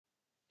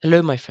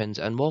Hello, my friends,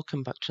 and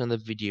welcome back to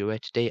another video where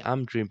today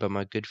I'm joined by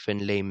my good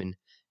friend Layman.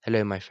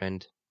 Hello, my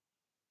friend.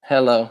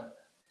 Hello.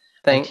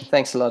 And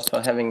Thanks a lot for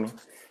having me.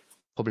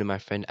 probably my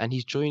friend, and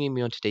he's joining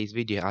me on today's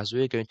video as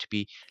we're going to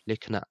be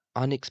looking at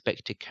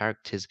unexpected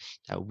characters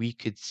that we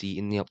could see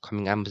in the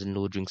upcoming Amazon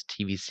Lord of the Rings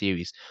TV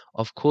series.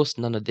 Of course,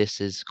 none of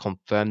this is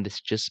confirmed, this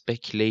is just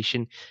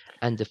speculation.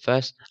 And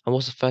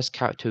what's the first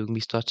character we're going to be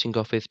starting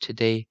off with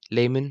today,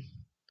 Layman?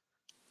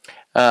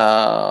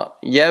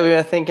 Yeah, we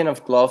were thinking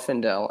of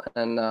Glorfindel,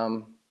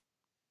 and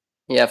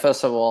yeah,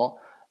 first of all,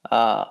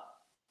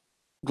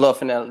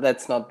 Glorfindel.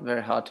 That's not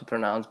very hard to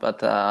pronounce,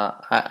 but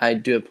I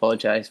do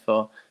apologize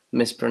for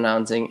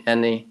mispronouncing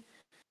any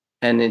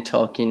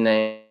Tolkien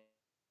name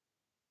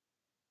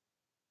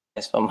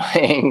for my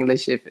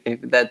English. If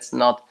that's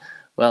not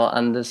well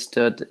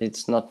understood,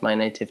 it's not my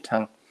native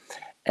tongue.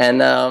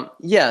 And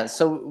yeah,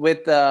 so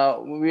with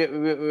we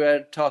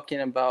were talking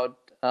about,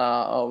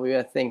 or we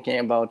were thinking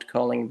about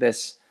calling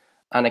this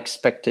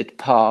unexpected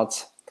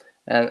parts,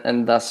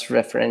 and thus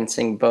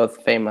referencing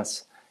both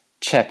famous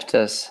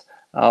chapters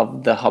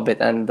of The Hobbit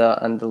and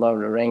the Lord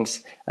of the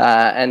Rings,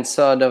 and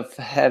sort of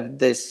have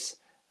this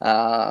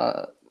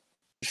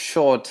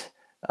short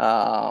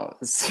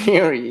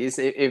series,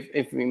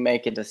 if we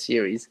make it a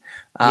series.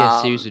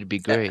 Yeah, series would be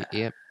great.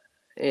 Yep.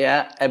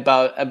 Yeah,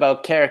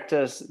 about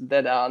characters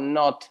that are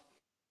not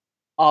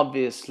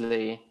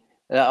obviously,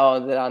 or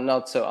that are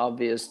not so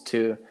obvious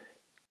to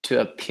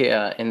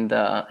appear in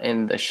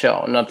the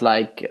show. Not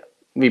like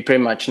we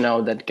pretty much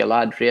know that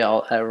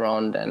Galadriel,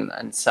 Elrond, and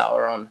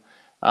Sauron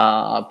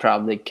are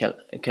probably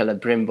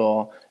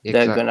Celebrimbor.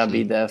 They're gonna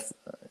be Exactly. there.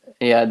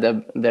 Yeah,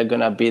 they're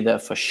gonna be there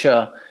for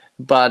sure.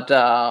 But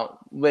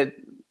with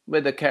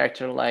a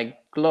character like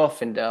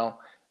Glorfindel,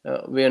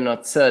 we're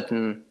not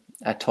certain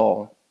at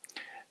all.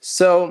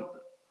 So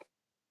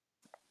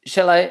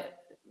shall I?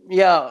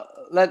 Yeah,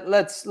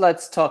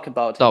 let's talk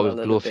about Start him a with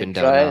little bit,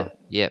 Glorfindel right? now.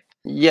 Yep.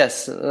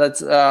 Yes,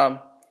 let's.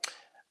 I'm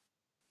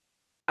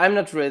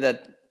not really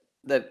that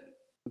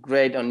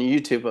great on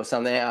YouTube or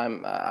something.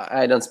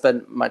 I don't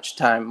spend much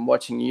time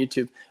watching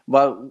YouTube,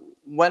 but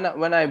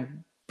when I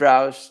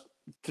browsed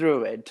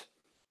through it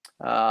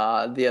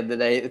the other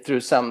day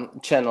through some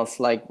channels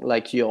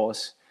like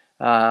yours,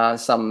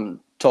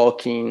 some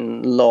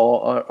talking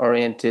law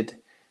oriented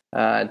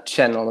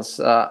channels,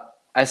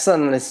 I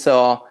suddenly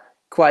saw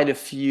quite a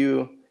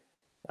few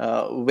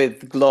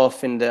with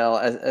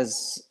Glorfindel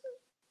as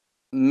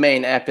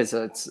main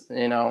episodes,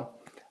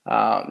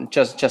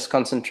 just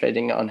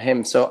concentrating on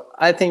him. So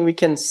I think we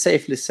can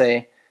safely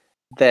say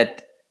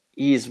that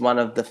he's one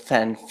of the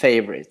fan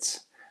favorites,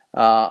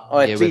 or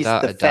Yeah, at least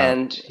without the a doubt.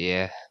 fan,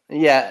 Yeah.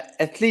 yeah,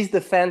 at least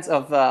the fans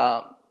of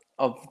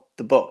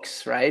the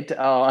books, right?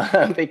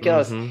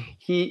 Because Mm-hmm.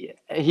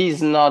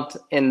 he's not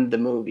in the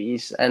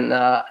movies, and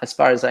as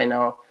far as I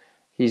know,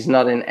 he's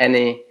not in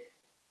any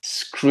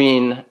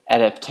screen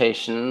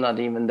adaptation, not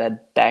even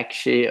that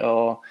Bakshi,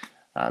 or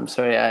I'm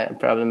sorry, I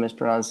probably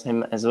mispronounced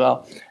him as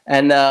well.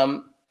 And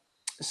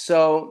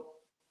so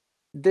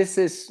this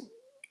is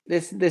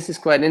this is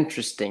quite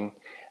interesting.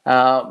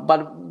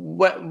 But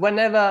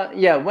whenever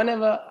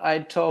I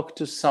talk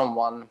to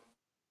someone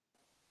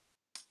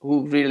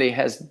who really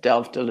has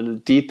delved a little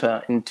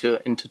deeper into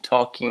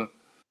talking,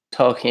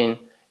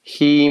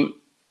 he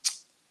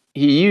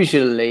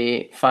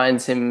usually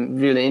finds him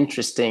really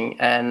interesting,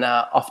 and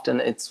often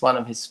it's one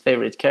of his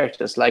favorite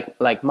characters,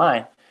 like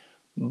mine.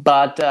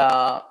 But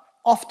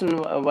often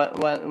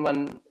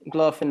when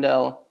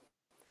Glorfindel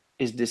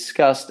is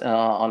discussed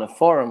on a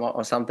forum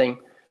or something,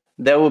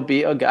 there will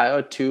be a guy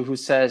or two who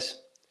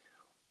says,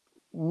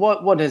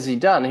 "What has he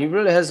done? He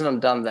really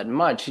hasn't done that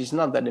much. He's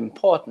not that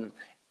important."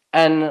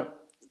 And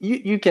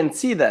you can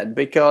see that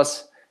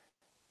because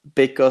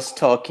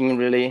talking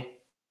really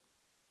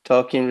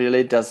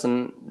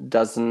doesn't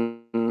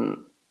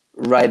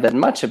write that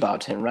much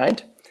about him,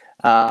 right?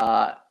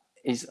 Uh,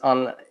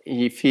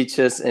 he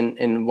features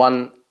in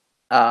one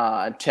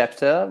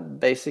chapter,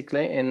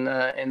 basically, in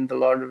the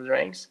Lord of the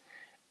Rings,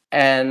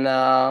 and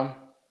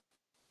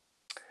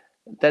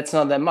that's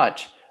not that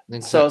much.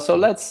 So Exactly.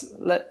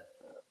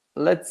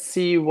 let's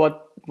see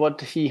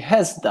what he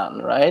has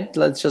done, right?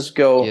 Let's just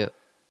go Yep.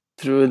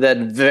 through that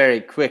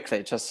very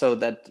quickly, just so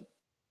that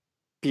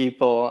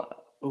people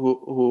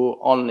who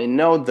only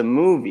know the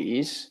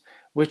movies,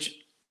 which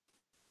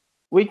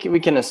we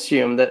can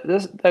assume that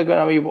they're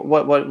gonna be,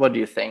 what do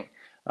you think?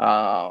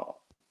 Uh,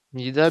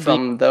 Yeah, there'll be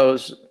from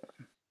those,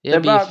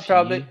 there'll there be a are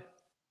probably few.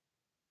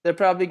 there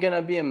probably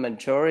gonna be a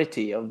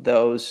majority of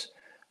those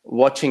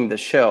watching the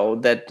show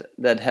that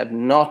have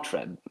not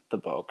read the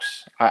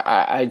books.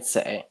 I'd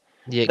say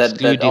Yeah, that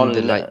excluding the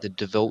only, the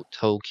devout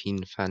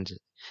Tolkien fans,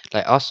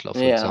 like us lot,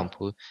 for yeah,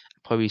 example.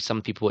 Probably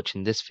some people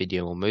watching this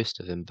video, or most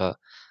of them, but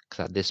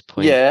because at this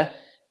point, yeah,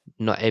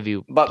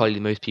 probably but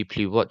most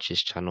people who watch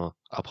this channel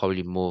are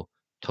probably more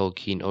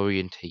Tolkien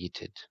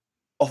orientated.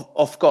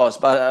 of course,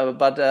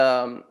 but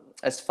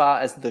as far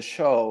as the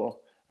show,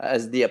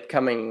 as the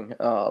upcoming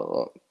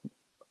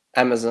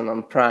Amazon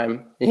on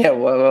Prime, yeah,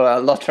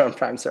 LOTR on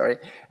Prime, sorry,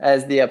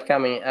 as the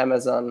upcoming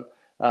Amazon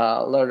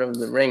Lord of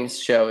the Rings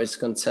show is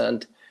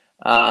concerned,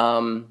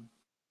 I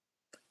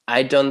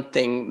don't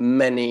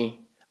think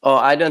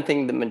I don't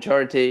think the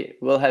majority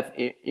will have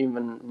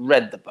even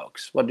read the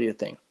books. What do you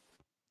think?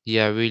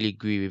 Yeah, I really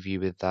agree with you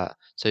with that.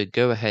 So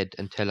go ahead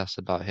and tell us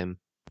about him.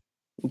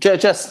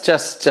 Just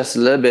a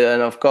little bit,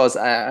 and of course,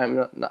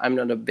 I'm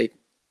not a big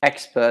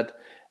expert.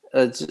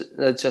 Let's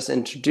just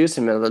introduce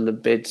him a little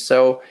bit.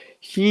 So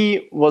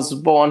he was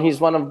born. He's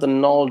one of the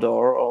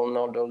Noldor or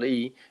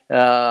Noldorli,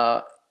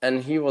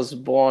 and he was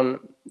born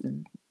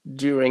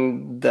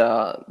during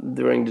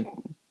the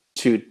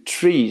two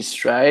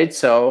trees, right?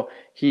 So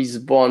he's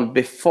born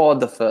before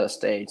the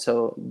first age.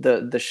 So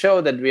the show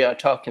that we are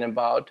talking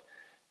about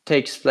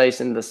takes place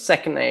in the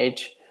second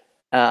age,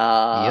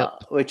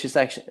 Yep. which is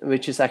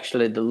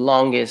actually the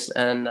longest.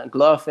 And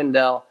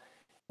Glorfindel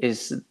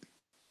is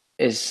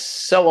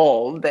so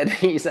old that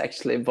he's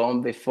actually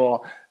born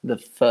before the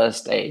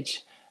first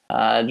age,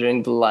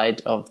 during the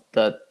light of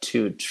the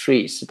two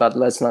trees. But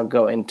let's not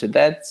go into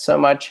that so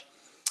much.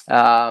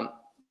 Um,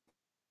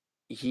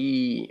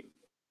 he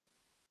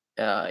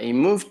he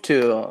moved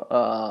to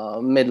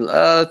Middle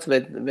Earth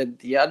with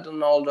the other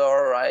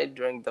Noldor, right,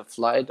 during the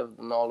flight of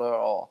the Noldor,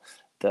 or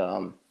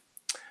the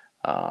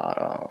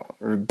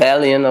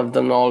rebellion of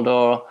the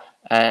Noldor,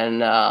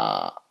 and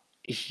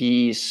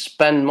he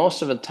spent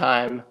most of the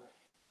time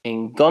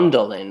in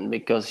Gondolin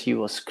because he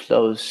was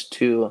close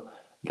to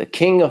the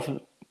king of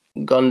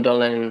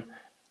Gondolin,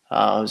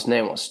 whose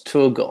name was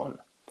Turgon.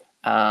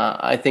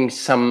 I think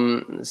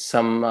some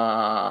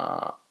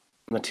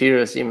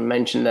materials even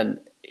mention that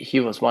he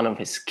was one of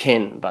his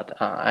kin,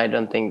 but I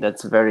don't think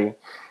that's very.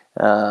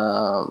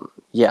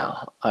 Yeah,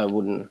 I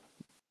wouldn't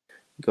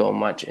go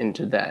much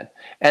into that.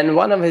 And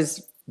one of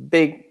his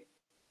big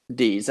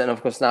deeds, and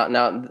of course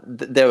now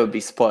there will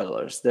be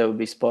spoilers. There will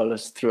be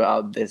spoilers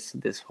throughout this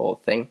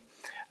whole thing.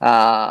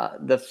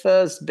 The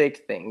first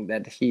big thing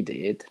that he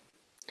did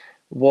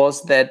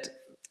was that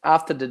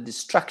after the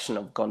destruction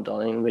of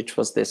Gondolin, which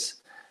was this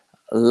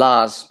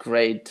last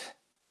great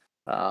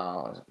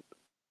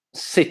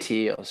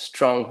city or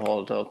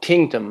stronghold or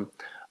kingdom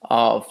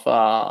of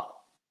the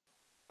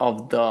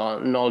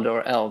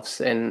Noldor elves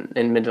in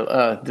Middle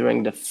Earth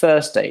during the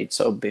first age,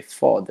 so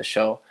before the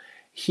show,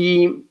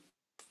 he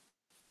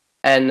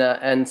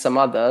and some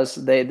others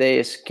they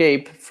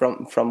escape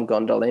from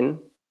Gondolin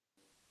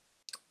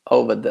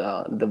over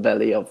the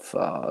valley of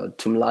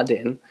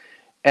Tumladin,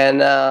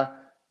 and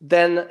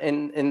then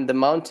in the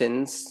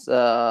mountains.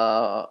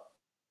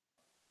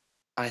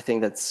 I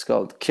think that's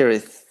called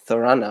Kirith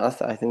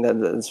Thoranath. I think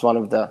that's one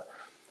of the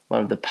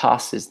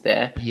passes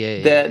there. Yeah,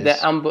 it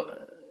is.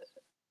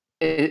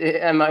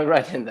 Am I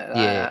right in that?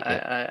 Yeah,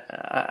 yeah.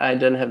 I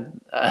don't have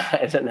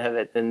I don't have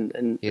it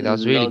Yeah, that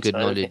was in really notes good or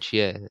anything. knowledge.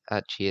 Yeah,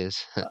 actually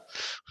is.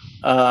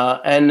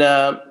 And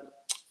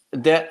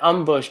they're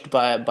ambushed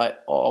by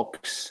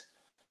orcs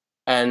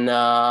and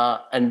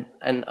a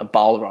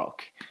Balrog,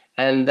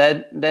 and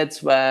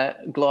that's where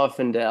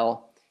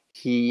Glorfindel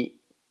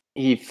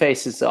he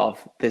faces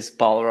off this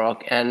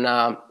Balrog and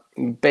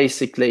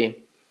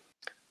basically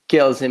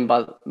kills him,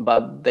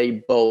 but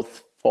they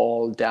both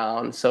fall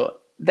down. So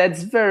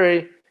that's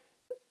very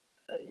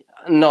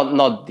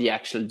not the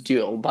actual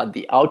duel, but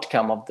the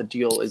outcome of the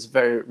duel is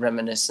very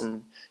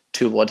reminiscent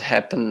to what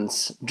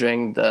happens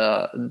during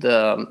the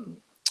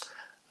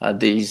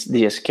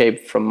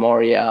escape from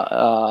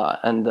Moria,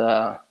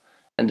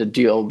 and the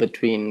duel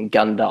between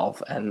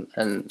Gandalf and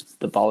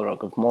the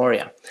Balrog of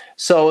Moria.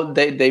 So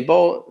they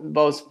both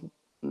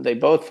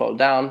fall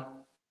down,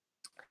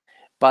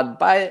 but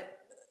by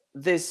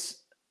this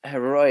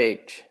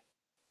heroic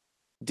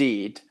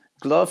deed,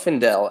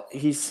 Glorfindel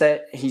he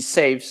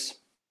saves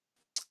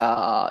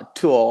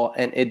Tuor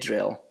and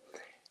Idril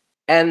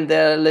and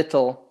their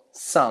little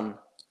son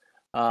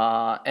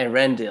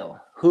Erendil,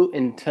 who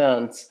in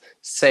turn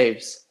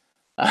saves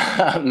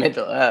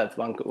Middle Earth.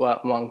 One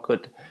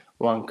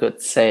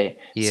could say.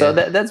 So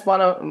Yeah. that's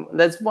one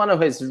of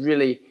his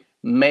really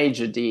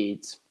major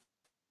deeds.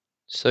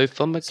 So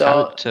from a So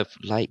character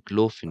like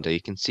Glorfindel, you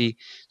can see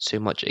so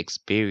much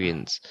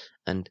experience,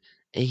 and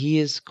he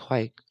is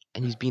quite,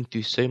 and he's been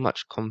through so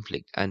much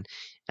conflict, and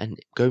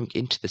going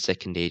into the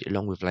second age,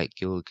 along with like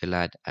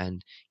Gil-galad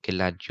and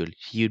Galadriel,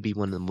 he would be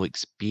one of the more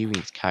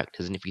experienced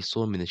characters, and if we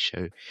saw him in the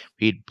show,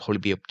 we'd probably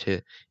be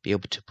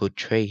able to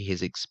portray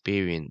his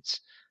experience.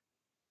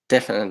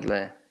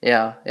 definitely,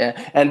 yeah,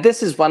 and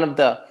this is one of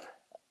the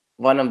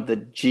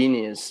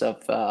genius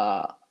of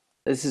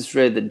this is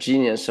really the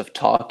genius of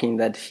talking,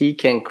 that he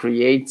can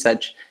create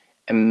such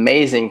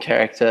amazing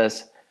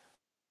characters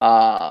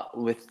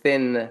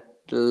within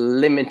the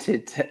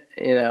limited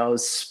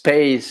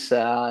space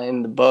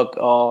in the book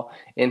or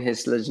in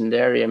his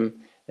legendarium,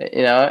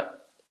 you know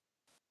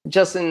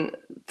just in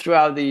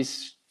throughout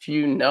these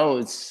few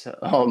notes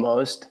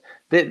almost.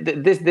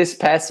 This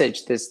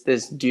passage,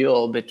 this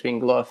duel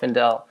between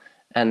Glorfindel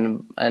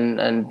and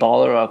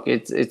Balrog,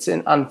 it's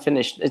in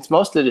unfinished. It's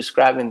mostly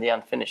described in the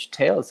unfinished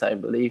tales, I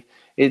believe.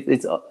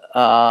 It's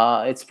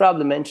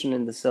probably mentioned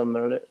in the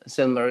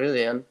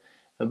Silmarillion,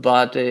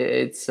 but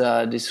it's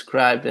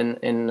described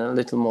in a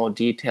little more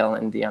detail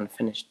in the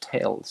Unfinished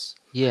Tales.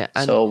 Yeah,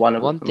 and So one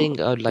of one thing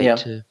I'd like yeah,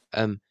 to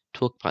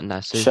talk about now.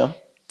 So sure.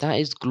 that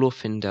is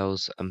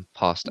Glorfindel's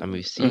past, and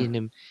we've seen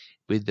him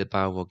with the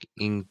Balrog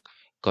in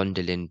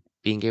Gondolin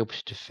being able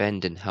to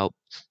defend and help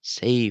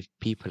save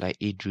people like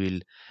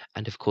Idril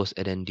and of course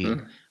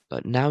Elendil.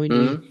 But now we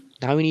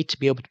need to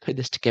be able to put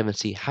this together and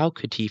see how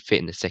could he fit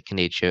in the Second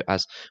Age show.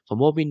 As from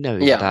what we know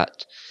is Yeah,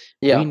 that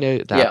we yeah, know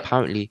that yeah.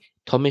 apparently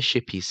Thomas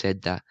Shippey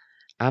said that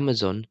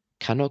Amazon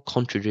cannot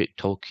contradict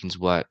Tolkien's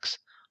works.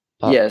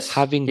 But Yes,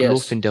 having yes.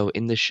 Glorfindel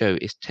in the show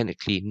is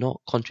technically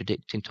not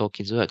contradicting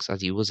Tolkien's works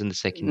as he was in the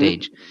Second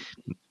Age.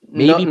 N-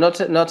 Maybe not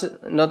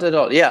at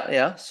all. Yeah,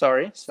 yeah.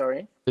 Sorry.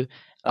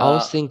 I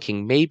was Uh,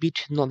 thinking maybe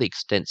to not the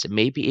extent that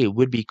maybe it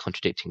would be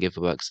contradicting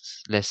other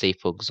works. Let's say,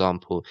 for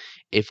example,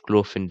 if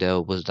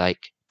Glorfindel was like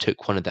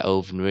took one of the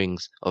Elven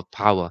rings of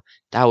power,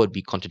 that would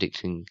be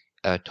contradicting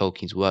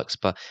Tolkien's works.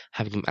 But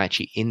having him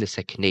actually in the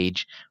Second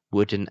Age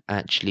wouldn't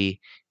actually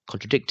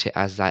contradict it,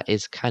 as that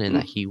is canon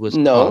that he was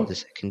part of the no,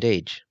 Second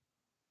Age.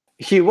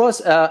 he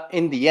was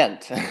in the end,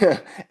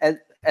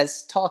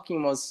 as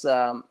Tolkien was,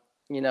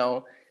 you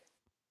know,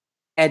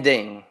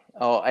 adding,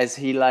 or as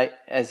he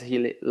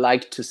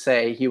liked to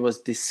say, he was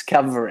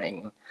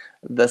discovering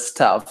the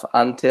stuff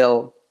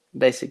until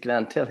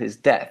his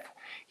death.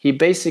 He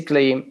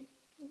basically,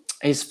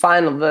 his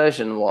final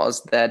version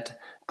was that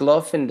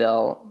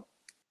Glorfindel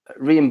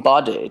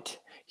re-embodied.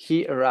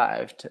 He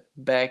arrived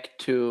back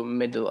to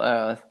Middle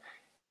Earth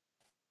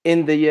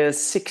in the year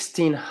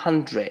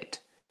 1600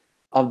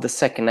 of the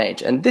Second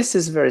Age. And this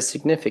is very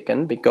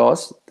significant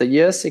because the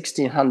year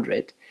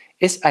 1600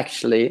 is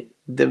actually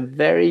the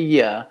very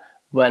year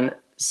when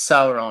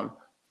Sauron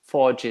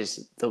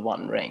forges the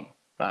One Ring,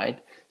 right?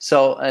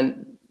 So,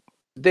 and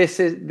this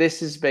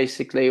is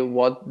basically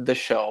what the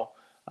show,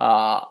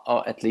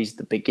 or at least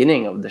the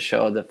beginning of the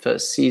show, the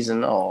first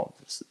season or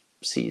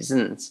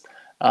seasons,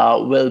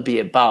 will be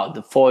about: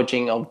 the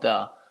forging of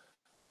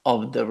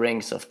the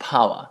rings of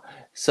power.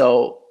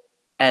 So,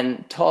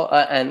 and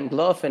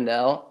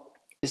Glorfindel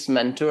is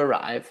meant to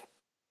arrive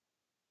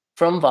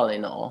from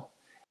Valinor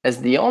as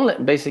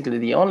basically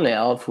the only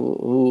elf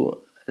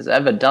who has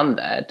ever done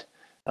that,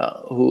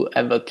 who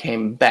ever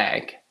came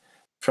back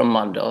from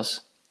Mandos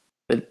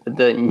with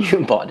the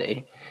new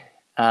body.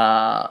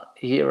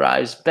 He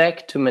arrives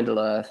back to Middle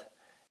Earth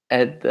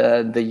at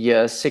the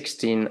year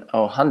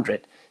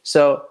 1600.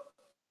 So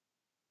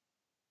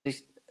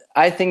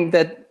I think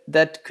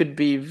that could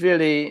be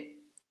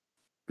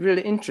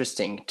really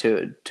interesting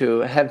to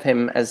have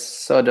him as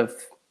sort of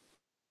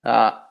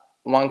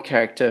one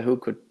character who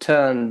could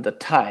turn the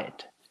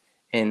tide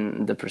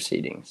in the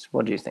proceedings.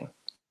 What do you think?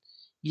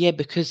 Yeah,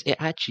 because it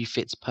actually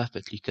fits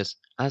perfectly. Because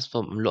as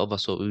from a lot of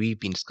us, what we've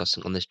been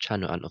discussing on this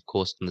channel, and of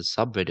course on the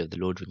subreddit of the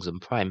Lord Rings on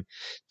Prime,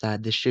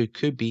 that the show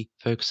could be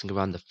focusing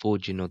around the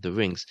forging of the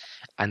rings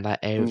and that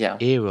Yeah.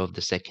 era of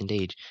the Second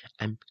Age,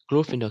 and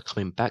Glorfindel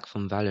coming back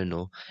from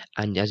Valinor,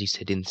 and as you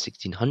said, in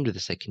 1600, the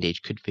Second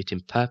Age could fit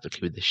in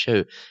perfectly with the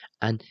show,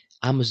 and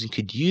Amazon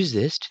could use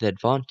this to their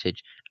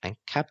advantage and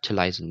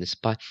capitalize on this.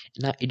 But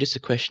now it's just a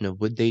question of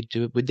would they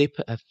do it? Would they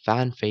put a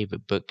fan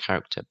favorite book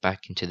character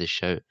back into the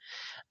show?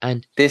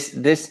 And This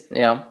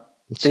yeah.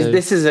 so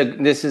This is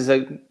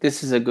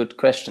a good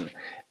question,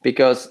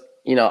 because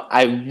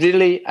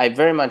I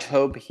very much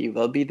hope he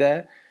will be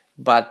there,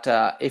 but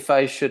if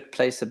I should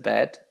place a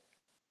bet,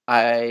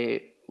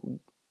 I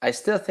I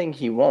still think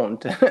he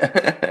won't.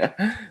 yeah,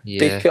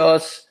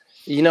 Because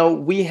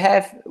we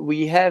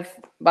have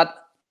but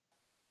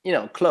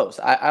close.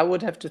 I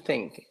would have to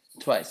think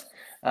twice.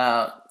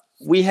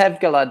 We have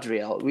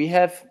Galadriel, we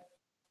have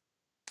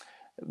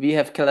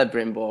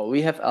Celebrimbor,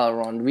 we have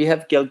Elrond, we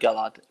have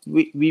Gil-galad.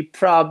 We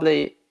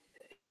probably,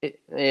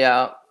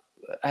 yeah,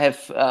 have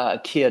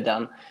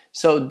Círdan.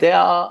 So there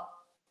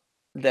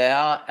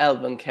are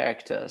elven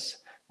characters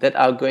that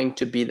are going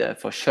to be there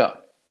for sure.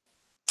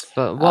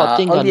 but what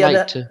thing On I'd the like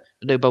other, to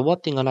no, but one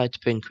thing I'd like to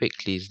put in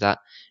quickly is that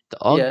the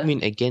yeah,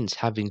 argument against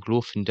having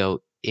Glorfindel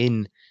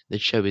in the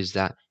show is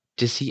that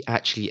does he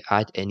actually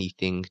add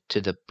anything to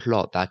the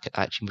plot that could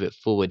actually move it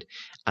forward,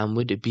 and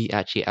would it be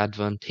actually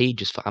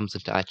advantageous for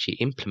Amazon to actually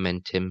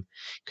implement him?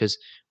 Because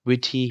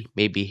would he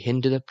maybe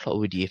hinder the plot?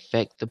 Would he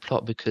affect the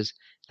plot? Because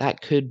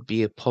that could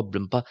be a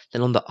problem. But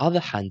then on the other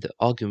hand, the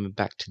argument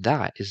back to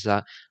that is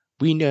that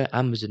we know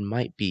Amazon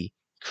might be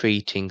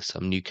creating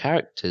some new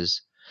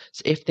characters.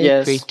 So if they're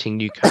yes, creating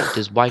new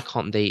characters, why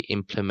can't they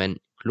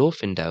implement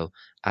Glorfindel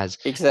as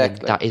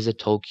exactly. that is a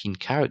Tolkien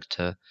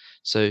character?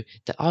 So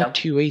there are Yeah.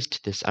 two ways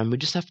to this, and we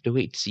just have to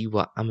wait to see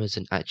what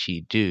Amazon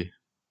actually do.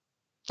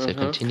 So Mm-hmm.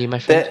 continue, my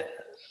friend.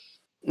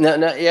 The, no,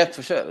 no, yeah,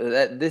 for sure.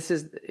 This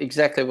is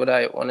exactly what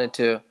I wanted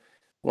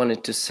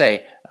to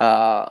say.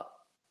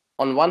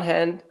 On one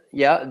hand,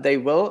 yeah, they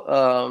will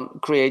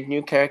create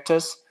new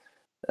characters.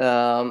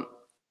 Um,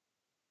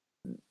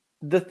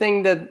 the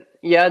thing that,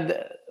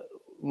 yeah,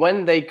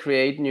 when they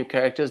create new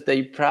characters,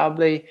 they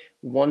probably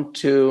want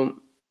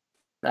to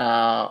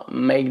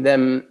make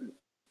them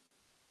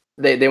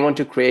they want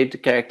to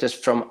create characters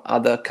from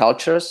other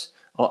cultures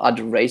or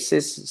other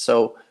races.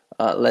 So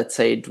let's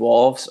say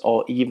dwarves,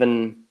 or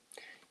even,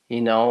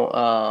 you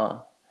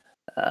know,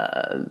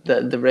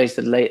 the race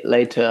that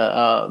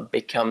later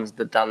becomes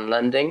the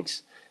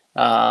Dunlandings.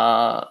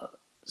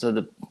 So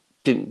the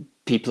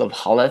people of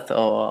Holeth,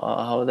 or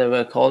how they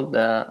were called.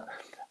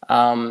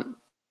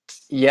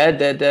 Yeah,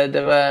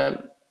 there were.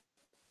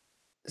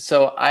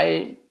 So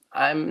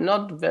I'm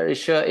not very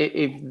sure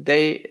if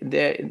they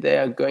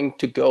are going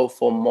to go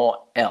for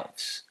more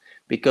elves,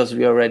 because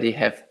we already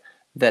have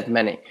that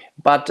many.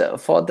 But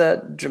for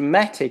the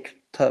dramatic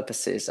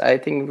purposes, I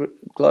think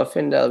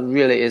Glorfindel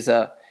really is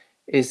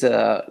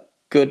a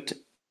good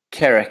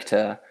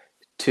character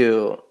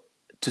to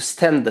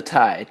stem the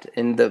tide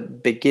in the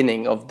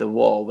beginning of the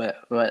war,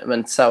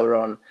 when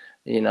Sauron,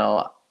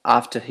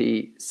 after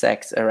he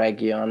sacks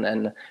Eragion,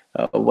 and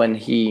when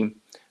he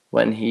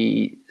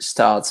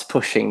starts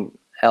pushing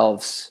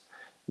elves,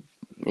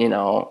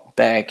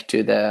 back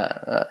to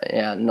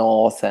the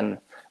north, and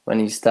when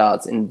he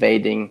starts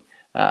invading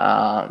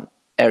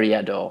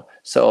Eriador.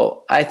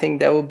 So I think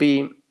there will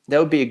be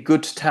a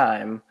good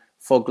time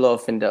for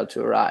Glorfindel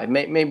to arrive.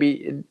 Maybe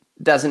it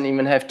doesn't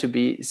even have to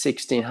be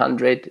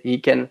 1600. He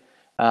can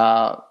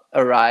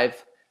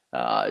arrive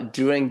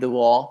during the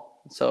war,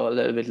 so a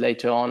little bit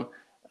later on.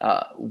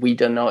 We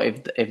don't know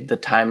if the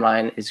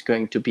timeline is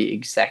going to be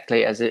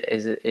exactly as it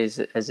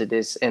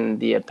is in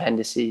the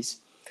appendices.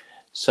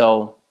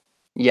 So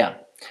yeah,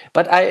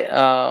 but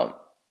I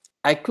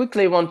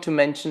quickly want to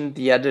mention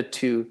the other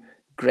two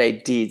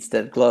great deeds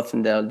that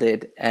Glorfindel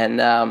did,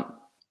 and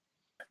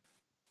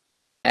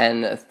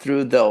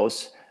through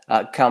those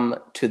come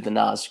to the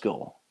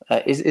Nazgul.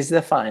 Is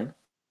that fine?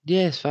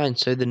 Yeah, it's fine.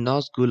 So the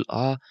Nazgul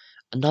are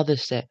another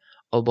set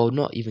of, well,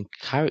 not even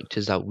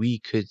characters that we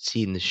could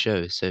see in the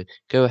show. So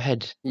go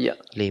ahead, Yeah.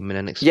 Lehman,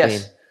 and Yes.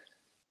 explain.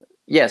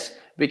 Yes,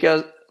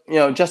 because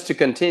just to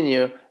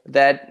continue,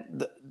 that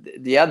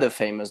the other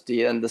famous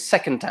deal, and the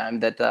second time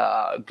that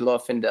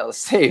Glorfindel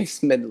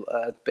saves Middle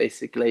Earth,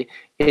 basically,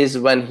 is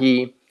when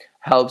he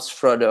helps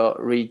Frodo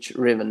reach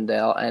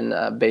Rivendell, and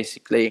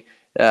basically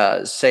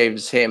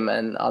saves him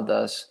and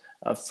others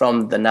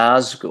from the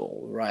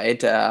Nazgul,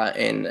 right?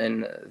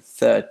 In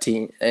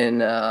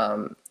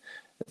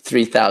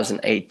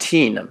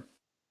 3018.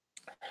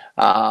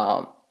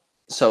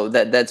 So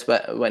that's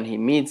when he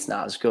meets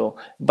Nazgul.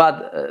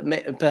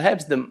 But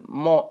perhaps the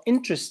more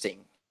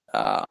interesting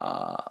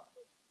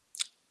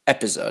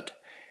episode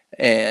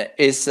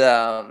is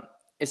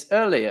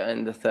earlier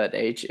in the Third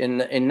Age, in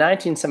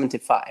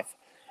 1975,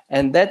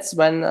 and that's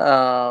when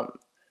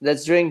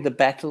that's during the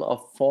Battle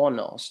of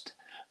Fornost,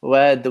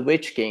 where the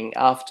Witch King,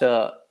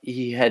 after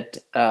he had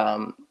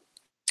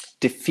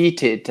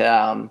defeated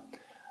the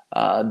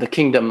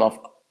kingdom of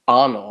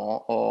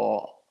Arnor,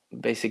 or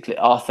basically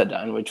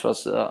Arthedain, which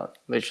was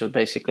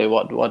basically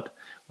what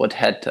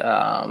had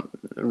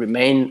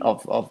remained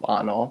of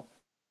Arnor.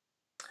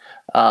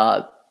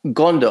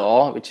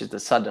 Gondor, which is the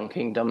southern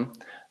kingdom,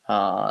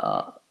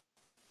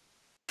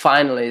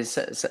 finally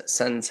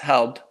sends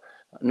help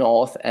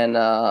north, and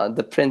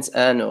the Prince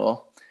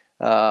Ernor,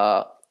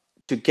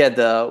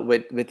 together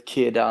with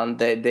Círdan,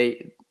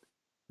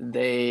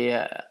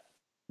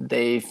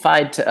 they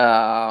fight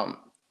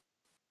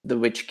the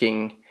Witch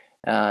King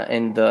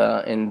in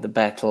the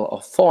Battle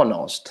of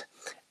Fornost.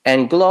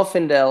 And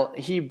Glorfindel,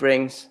 he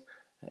brings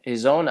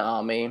his own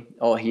army,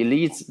 or he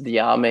leads the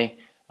army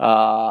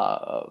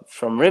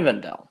from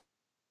Rivendell,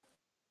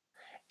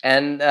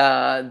 and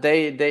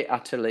they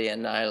utterly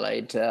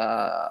annihilate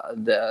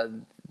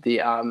the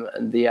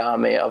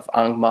army of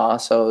Angmar.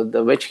 So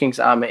the Witch King's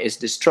army is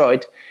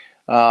destroyed,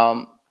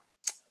 but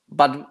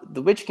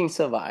the Witch King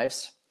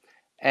survives,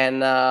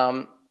 and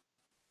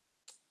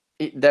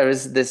there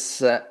is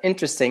this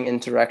interesting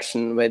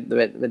interaction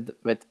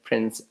with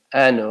Prince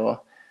Anu.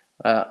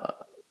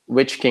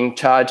 Witch King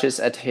charges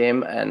at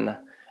him, and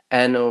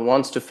Anu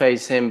wants to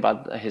face him,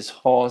 but his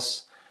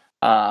horse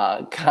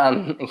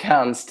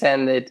can't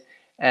stand it,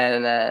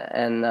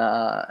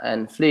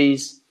 and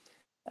flees.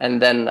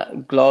 And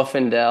then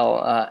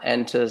Glorfindel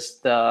enters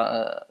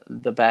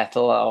the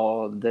battle,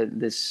 or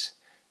this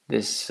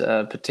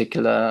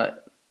particular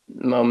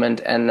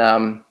moment, and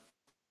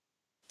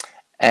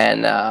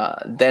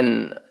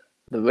then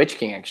the Witch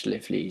King actually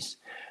flees.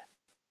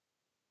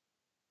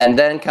 And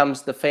then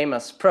comes the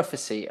famous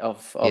prophecy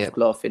of Yep.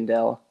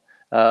 Glorfindel,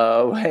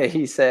 where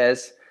he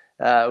says,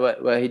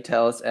 where he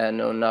tells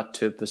Anu not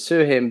to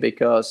pursue him,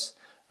 because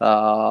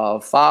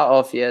far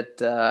off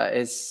yet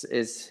is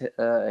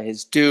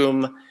his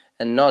doom,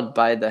 and not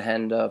by the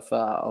hand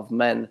of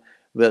men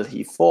will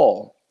he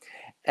fall.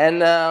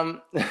 And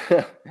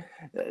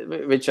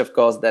which of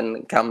course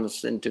then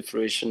comes into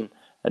fruition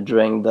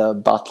during the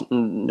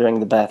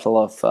battle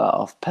of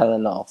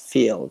Pelennor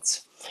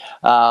Fields.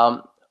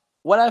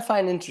 What I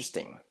find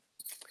interesting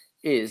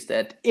is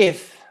that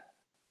if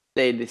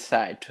they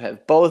decide to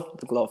have both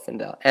the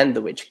Glorfindel and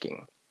the Witch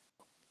King,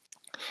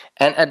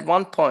 and at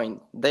one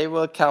point they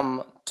will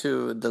come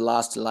to the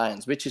Last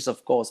Alliance, which is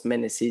of course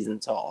many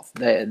seasons off.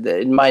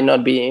 It might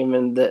not be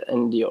even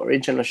in the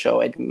original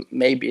show. It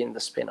may be in the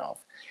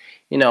spin-off.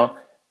 You know,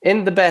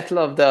 in the Battle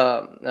of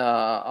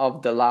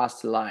the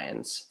Last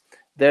Alliance,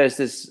 there's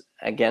this,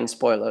 again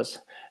spoilers.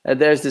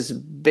 There's this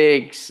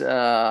big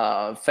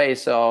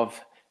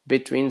face-off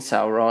between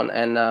Sauron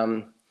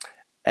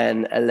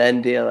and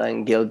Elendil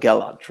and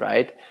Gil-galad,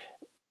 right?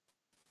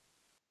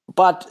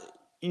 But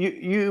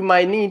you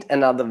might need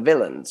another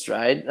villains,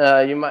 right?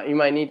 You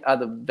might need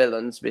other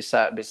villains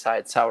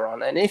besides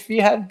Sauron. And if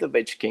you have the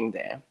Witch King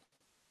there,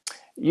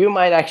 you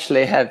might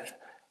actually have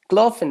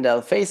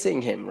Glorfindel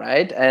facing him,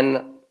 right?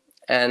 And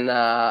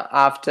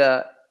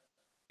after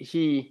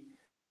he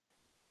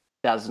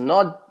does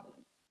not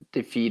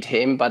defeat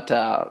him, but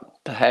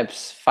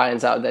perhaps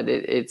finds out that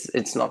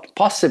it's not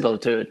possible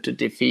to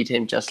defeat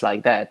him just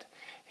like that,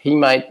 he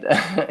might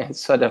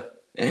sort of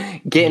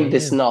gain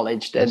this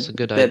knowledge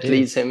that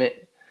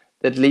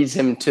leads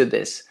him to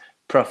this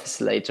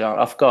prophecy later on.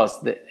 Of course,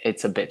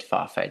 it's a bit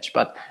far-fetched,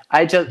 but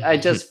I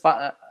just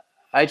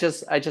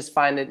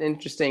find it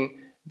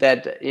interesting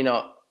that, you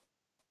know,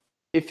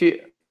 if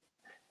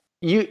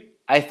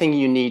I think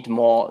you need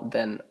more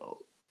than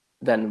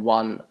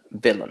one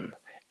villain,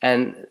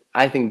 and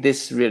I think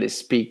this really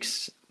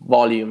speaks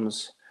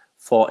volumes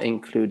for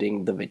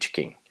including the Witch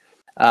King.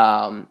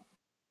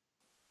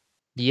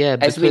 Yeah,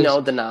 as we know,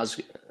 the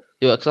Nazgûl.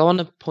 Yeah, because I want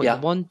to point. The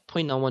one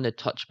point I want to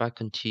touch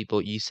back on to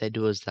what you said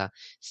was that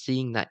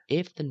seeing that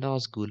if the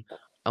Nazgûl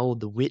or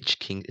the Witch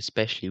King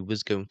especially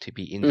was going to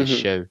be in the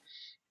show,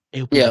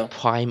 it would be the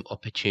prime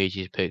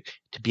opportunity to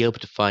be able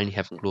to finally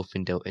have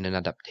Glorfindel in an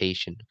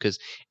adaptation. Because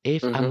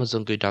if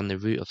Amazon go down the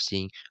route of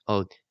seeing,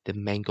 oh, the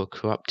men got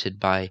corrupted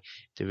by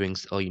the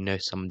rings, or you know,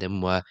 some of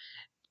them were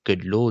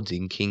good lords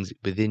and kings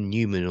within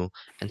Numenor,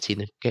 and see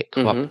them get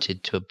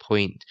corrupted to a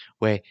point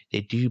where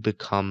they do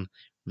become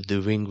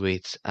the ring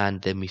wraiths,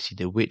 and then we see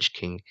the Witch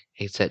King,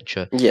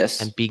 etc.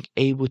 Yes. And being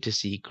able to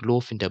see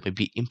Glorfindel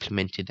maybe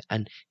implemented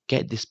and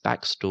get this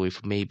backstory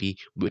for maybe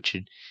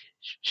Richard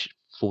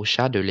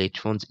foreshadow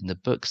later on in the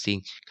book,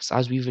 seeing, because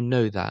as we even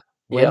know that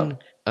when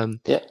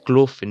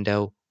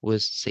Glorfindel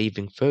was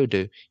saving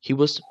Frodo, he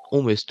was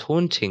almost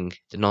taunting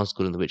the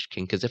Nazgûl and the Witch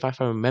King, because if I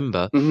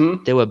remember,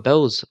 there were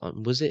bells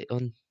on, was it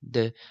on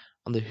the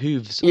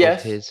hooves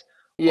of his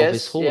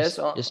horse,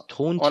 just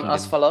taunting on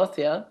Asphalot,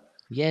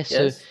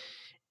 so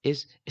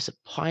it's a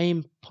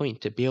prime point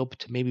to be able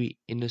to maybe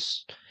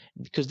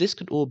because this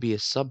could all be a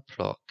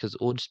subplot, because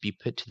all just be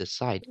put to the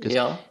side,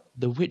 because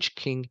the Witch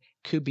King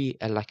could be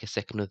like a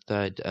second or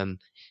third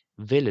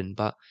villain,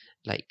 but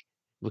like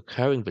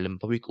recurring villain.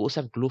 But we could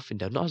also have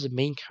Glorfindel not as a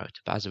main character,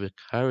 but as a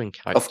recurring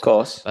character. Of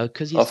course,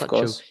 because he's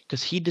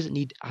because he doesn't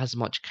need as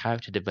much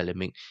character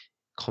development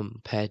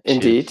compared to,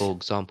 Indeed. for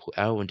example,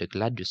 Elrond or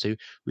Galadriel. So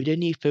we don't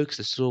need to focus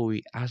the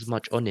story as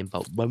much on him.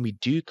 But when we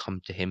do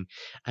come to him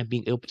and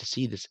being able to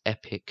see this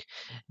epic,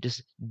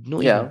 just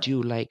not even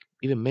duel, like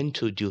even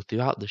mental duel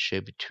throughout the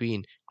show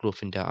between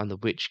Glorfindel and the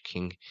Witch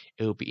King,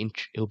 it'll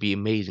be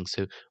amazing.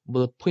 So,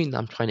 well, the point that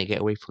I'm trying to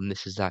get away from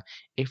this is that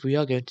if we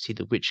are going to see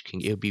the Witch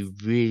King, it'll be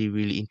really,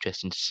 really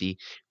interesting to see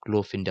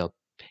Glorfindel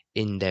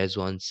in there as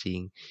well, and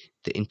seeing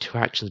the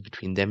interactions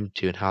between them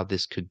two and how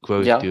this could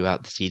grow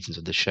throughout the seasons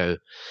of the show.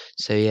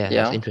 So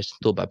that's interesting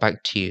thought. But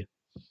back to you.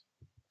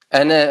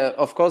 And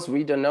of course,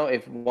 we don't know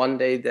if one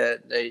day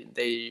that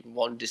they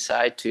won't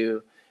decide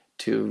to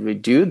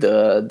redo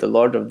the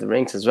Lord of the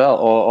Rings as well,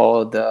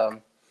 or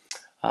the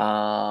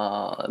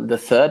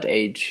Third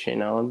Age, you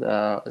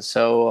know.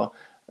 So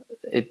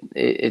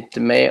it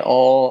may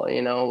all,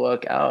 you know,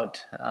 work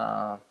out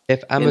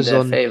if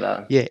Amazon, in their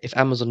favor. If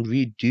Amazon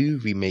do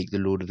remake the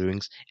Lord of the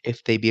Rings,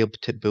 if they be able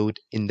to build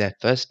in their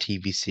first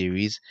TV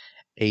series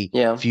a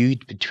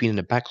feud between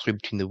a backstory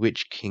between the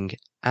Witch King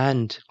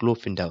and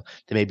Glorfindel,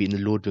 then maybe in the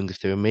Lord of the Rings, if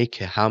they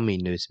remake it, how many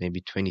knows,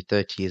 maybe 20,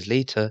 30 years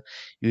later,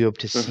 you'll be able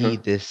to see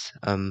this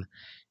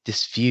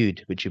this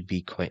feud, which would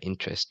be quite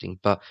interesting.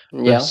 But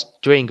we're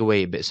straying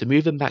away a bit. So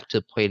moving back to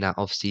the point now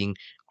of seeing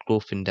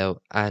Glorfindel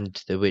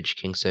and the Witch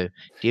King. So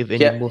do you have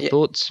any more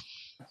thoughts?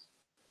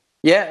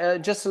 Yeah,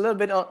 just a little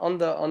bit on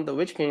the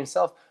Witch King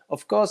himself.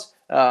 Of course,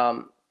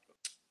 from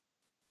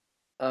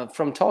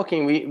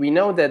talking, we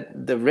know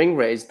that the ring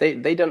wraiths,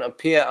 they don't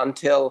appear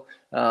until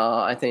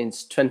I think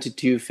it's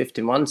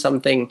 2251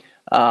 something,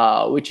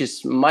 which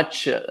is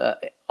much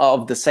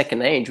of the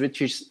Second Age,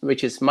 which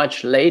is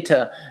much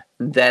later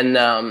than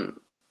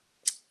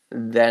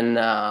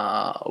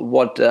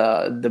what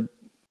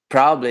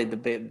probably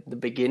the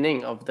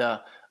beginning of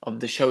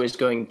the show is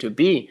going to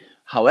be.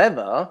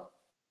 However,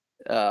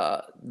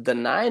 the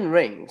nine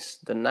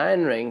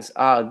rings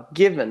are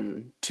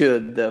given to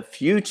the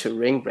future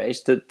ring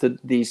wraiths, to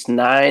these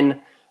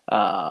nine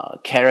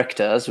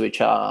characters,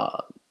 which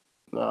are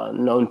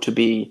known to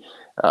be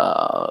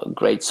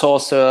great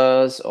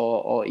sorcerers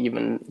or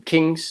even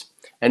kings.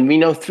 And we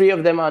know three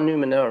of them are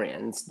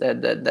Numenorians.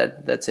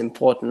 That's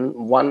important.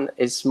 One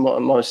is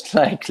most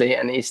likely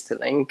an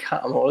Easterling,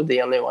 Carmel,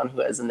 the only one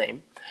who has a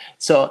name.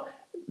 So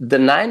the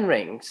nine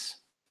rings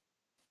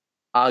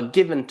are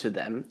given to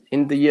them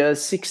in the year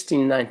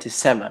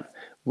 1697,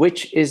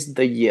 which is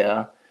the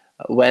year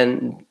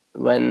when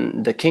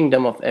the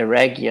kingdom of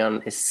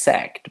Eregion is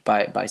sacked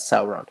by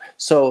Sauron.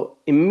 So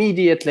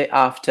immediately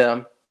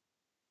after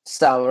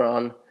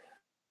Sauron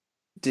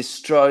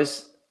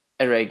destroys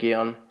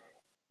Eregion,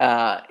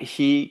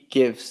 he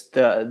gives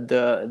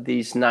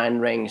these 9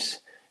 rings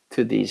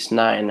to these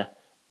 9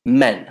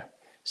 men.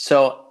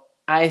 So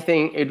I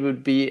think it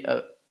would be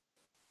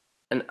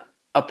an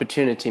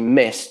opportunity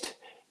missed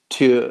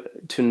to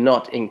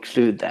not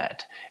include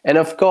that. And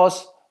of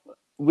course,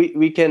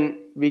 we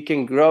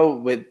can grow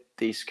with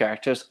these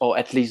characters, or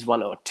at least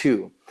 1 or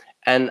 2.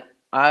 And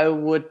I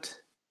would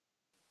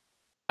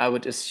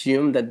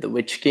assume that the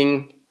Witch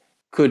King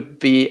could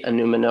be a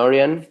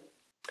Numenorian,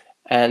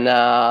 and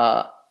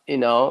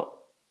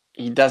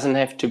he doesn't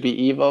have to be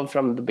evil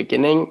from the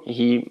beginning.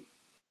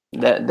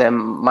 There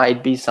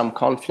might be some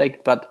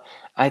conflict, but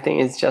I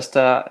think it's just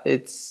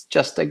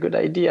a good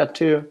idea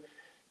to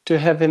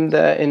have him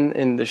there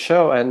in the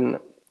show, and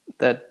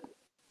that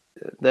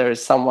there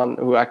is someone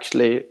who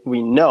actually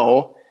we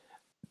know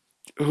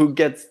who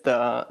gets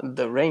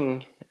the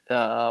ring,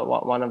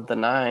 one of the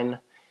 9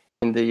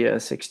 in the year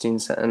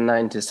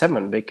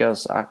 1697,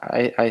 because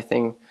I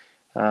think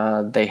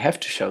they have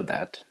to show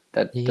that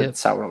Yep.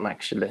 Sauron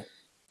actually,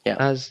 yeah,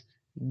 As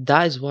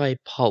that is why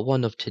part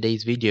 1 of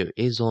today's video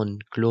is on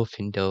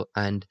Glorfindel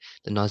and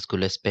the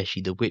Nazgul,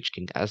 especially the Witch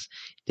King, as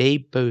their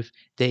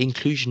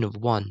inclusion of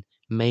one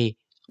may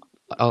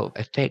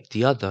affect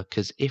the other.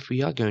 Because if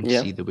we are going to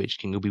yeah, see the Witch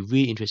King, it'll be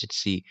really interested to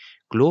see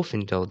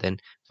Glorfindel, then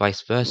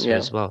vice versa yeah,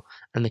 as well.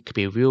 And there could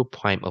be a real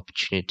prime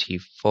opportunity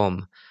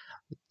from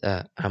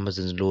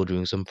Amazon's Lord of the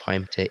Rings on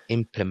Prime to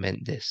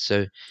implement this.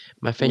 So,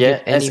 my friend, do you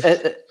yeah. have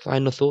any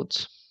final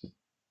thoughts?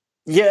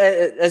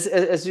 Yeah,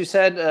 as you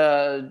said,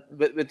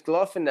 with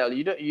Glorfindel,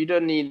 you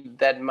don't need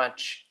that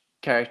much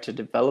character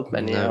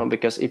development, No.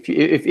 because if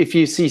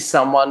you see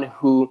someone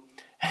who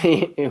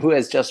who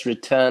has just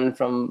returned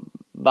from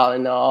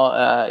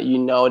Valinor, you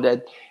know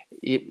that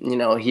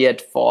he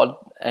had fought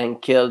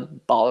and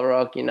killed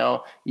Balrog.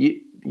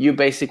 You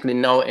basically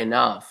know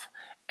enough,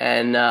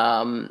 and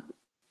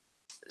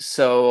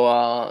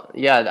so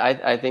yeah,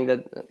 I think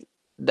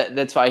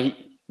that's why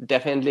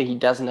he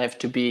doesn't have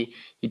to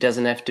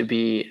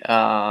be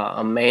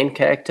a main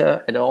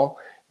character at all,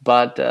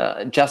 but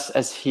just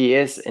as he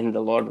is in the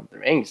Lord of the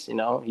Rings,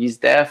 he's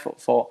there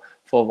for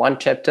one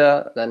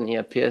chapter, then he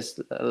appears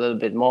a little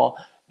bit more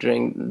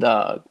during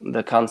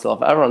the Council of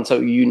Elrond, so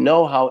you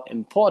know how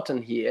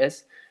important he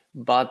is,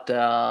 but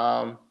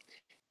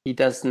he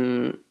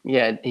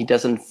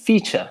doesn't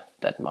feature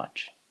that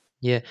much.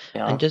 Yeah,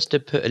 Yeah, and just to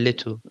put a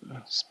little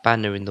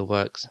spanner in the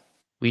works,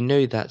 we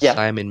know that yeah.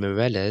 Simon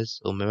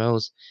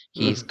Morales,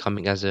 he's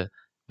coming as a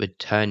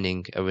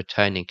returning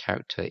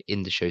character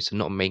in the show. So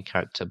not a main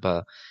character,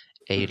 but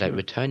a like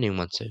returning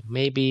one. So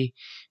maybe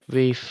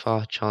very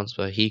far chance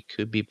where he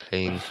could be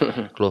playing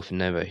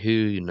Glorfindel,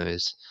 who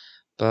knows.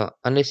 But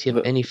unless you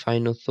have any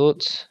final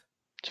thoughts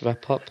to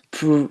wrap up.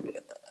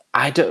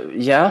 I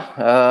don't. Yeah.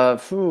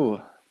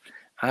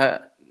 I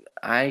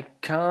I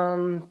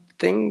can't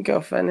think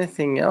of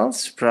anything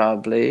else.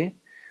 Probably.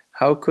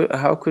 How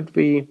could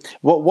we?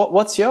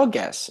 What's your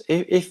guess?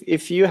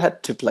 If you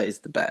had to place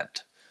the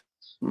bet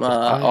If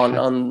I on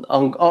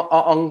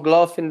had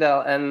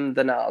Glorfindel and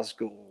the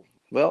Nazgul,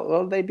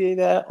 will they be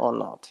there or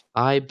not?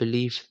 I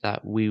believe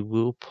that we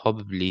will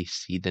probably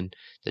see the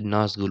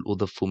Nazgul or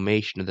the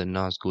formation of the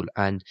Nazgul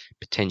and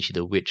potentially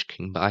the Witch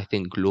King, but I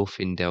think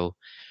Glorfindel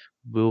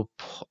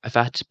if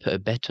I had to put a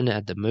bet on it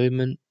at the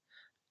moment,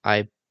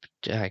 I,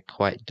 I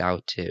quite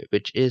doubt it,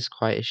 which is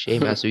quite a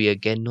shame as we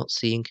again not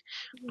seeing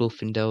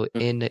Glorfindel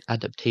in the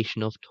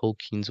adaptation of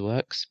Tolkien's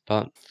works,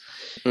 but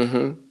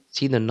Hmm.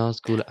 seeing the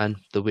Nazgul and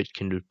the Witch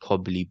King would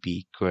probably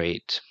be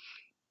great.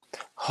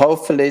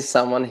 Hopefully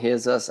someone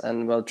hears us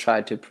and will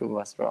try to prove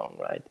us wrong,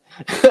 right?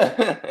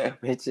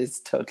 Which is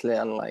totally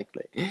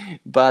unlikely,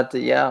 but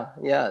yeah,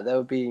 that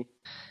would be,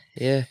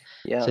 Yeah,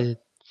 yeah. so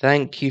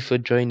thank you for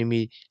joining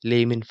me,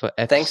 Layman, for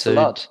Thanks a episode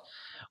lot.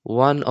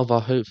 1 of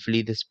our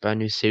hopefully this brand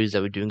new series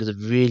that we're doing is a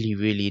really,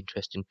 really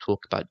interesting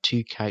talk about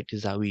 2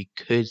 characters that we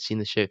could see in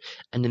the show.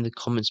 And in the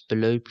comments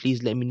below,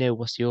 please let me know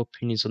what's your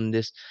opinions on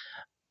this.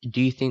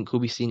 Do you think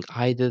we'll be seeing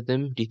either of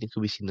them? Do you think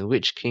we'll be seeing the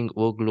Witch King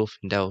or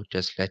Glorfindel?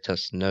 Just let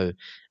us know.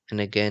 And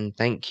again,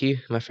 thank you,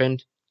 my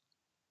friend.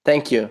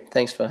 Thank you.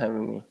 Thanks for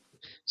having me.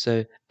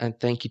 So, and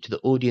thank you to the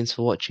audience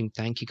for watching.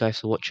 Thank you guys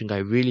for watching. I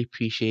really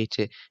appreciate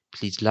it.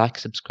 Please like,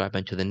 subscribe.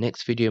 Until the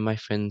next video, my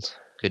friends.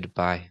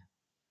 Goodbye.